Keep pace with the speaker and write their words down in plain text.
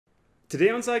Today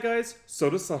on Sci Guys,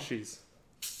 soda slushies.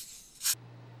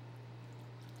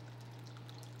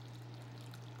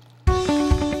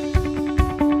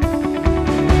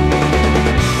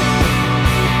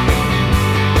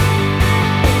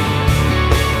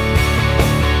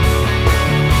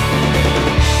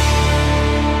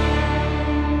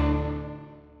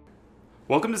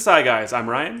 Welcome to Sci Guys, I'm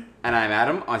Ryan. And I'm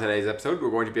Adam. On today's episode, we're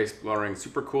going to be exploring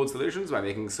supercooled solutions by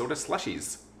making soda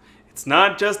slushies. It's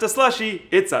not just a slushie,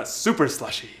 it's a super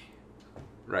slushie.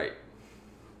 Right.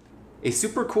 A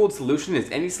supercooled solution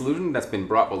is any solution that's been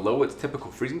brought below its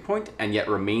typical freezing point and yet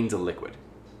remains a liquid.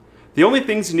 The only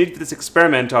things you need for this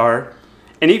experiment are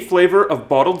any flavor of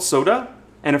bottled soda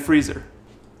and a freezer.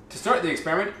 To start the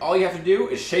experiment, all you have to do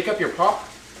is shake up your pop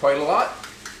quite a lot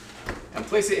and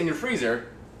place it in your freezer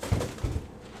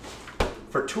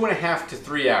for 2.5 to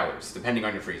 3 hours, depending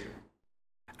on your freezer.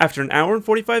 After an hour and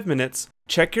 45 minutes,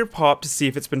 check your pop to see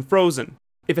if it's been frozen.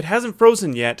 If it hasn't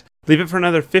frozen yet, leave it for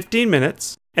another 15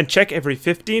 minutes, and check every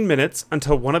 15 minutes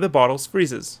until one of the bottles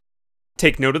freezes.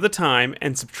 Take note of the time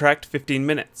and subtract 15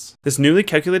 minutes. This newly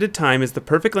calculated time is the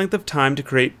perfect length of time to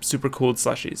create supercooled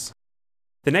slushies.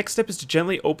 The next step is to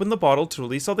gently open the bottle to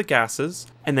release all the gases,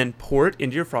 and then pour it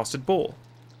into your frosted bowl.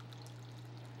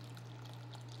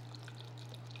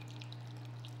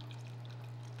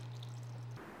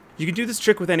 You can do this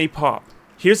trick with any pop.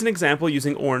 Here's an example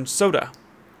using orange soda.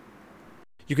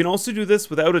 You can also do this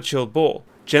without a chilled bowl.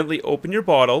 Gently open your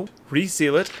bottle,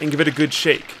 reseal it, and give it a good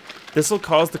shake. This will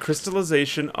cause the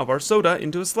crystallization of our soda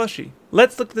into a slushie.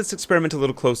 Let's look at this experiment a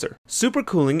little closer.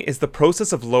 Supercooling is the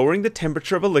process of lowering the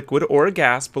temperature of a liquid or a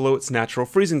gas below its natural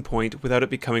freezing point without it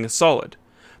becoming a solid.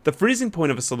 The freezing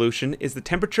point of a solution is the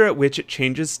temperature at which it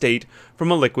changes state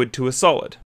from a liquid to a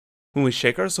solid. When we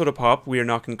shake our soda pop, we are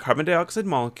knocking carbon dioxide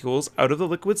molecules out of the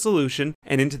liquid solution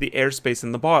and into the airspace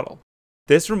in the bottle.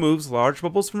 This removes large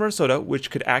bubbles from our soda,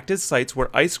 which could act as sites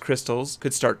where ice crystals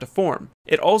could start to form.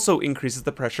 It also increases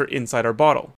the pressure inside our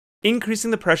bottle.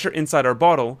 Increasing the pressure inside our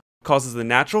bottle causes the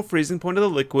natural freezing point of the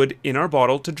liquid in our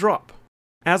bottle to drop.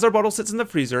 As our bottle sits in the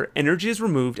freezer, energy is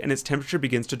removed and its temperature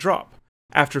begins to drop.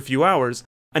 After a few hours,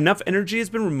 enough energy has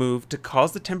been removed to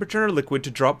cause the temperature in our liquid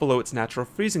to drop below its natural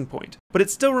freezing point, but it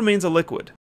still remains a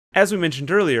liquid. As we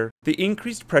mentioned earlier, the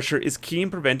increased pressure is key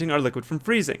in preventing our liquid from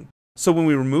freezing. So when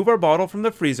we remove our bottle from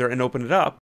the freezer and open it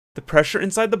up, the pressure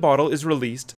inside the bottle is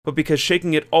released, but because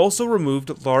shaking it also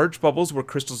removed large bubbles where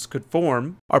crystals could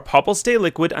form, our pop will stay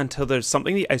liquid until there's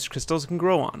something the ice crystals can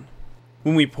grow on.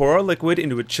 When we pour our liquid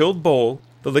into a chilled bowl,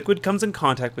 the liquid comes in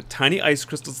contact with tiny ice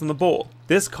crystals in the bowl.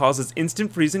 This causes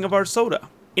instant freezing of our soda.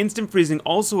 Instant freezing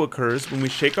also occurs when we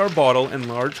shake our bottle and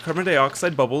large carbon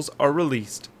dioxide bubbles are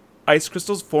released. Ice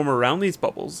crystals form around these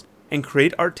bubbles and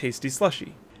create our tasty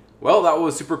slushie. Well, that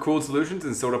was supercooled solutions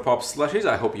and soda pop slushies.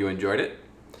 I hope you enjoyed it.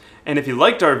 And if you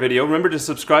liked our video, remember to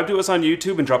subscribe to us on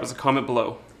YouTube and drop us a comment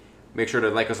below. Make sure to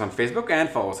like us on Facebook and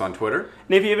follow us on Twitter.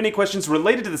 And if you have any questions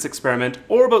related to this experiment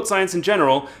or about science in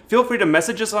general, feel free to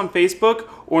message us on Facebook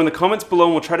or in the comments below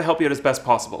and we'll try to help you out as best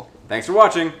possible. Thanks for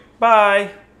watching.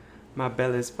 Bye! My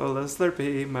belly's full of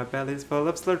Slurpee, my belly's full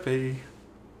of Slurpee.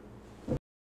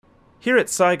 Here at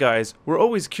Sci Guys, we're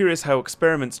always curious how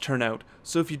experiments turn out,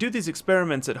 so if you do these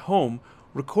experiments at home,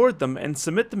 record them and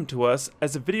submit them to us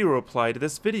as a video reply to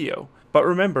this video. But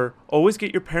remember, always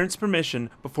get your parents' permission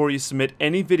before you submit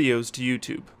any videos to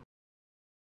YouTube.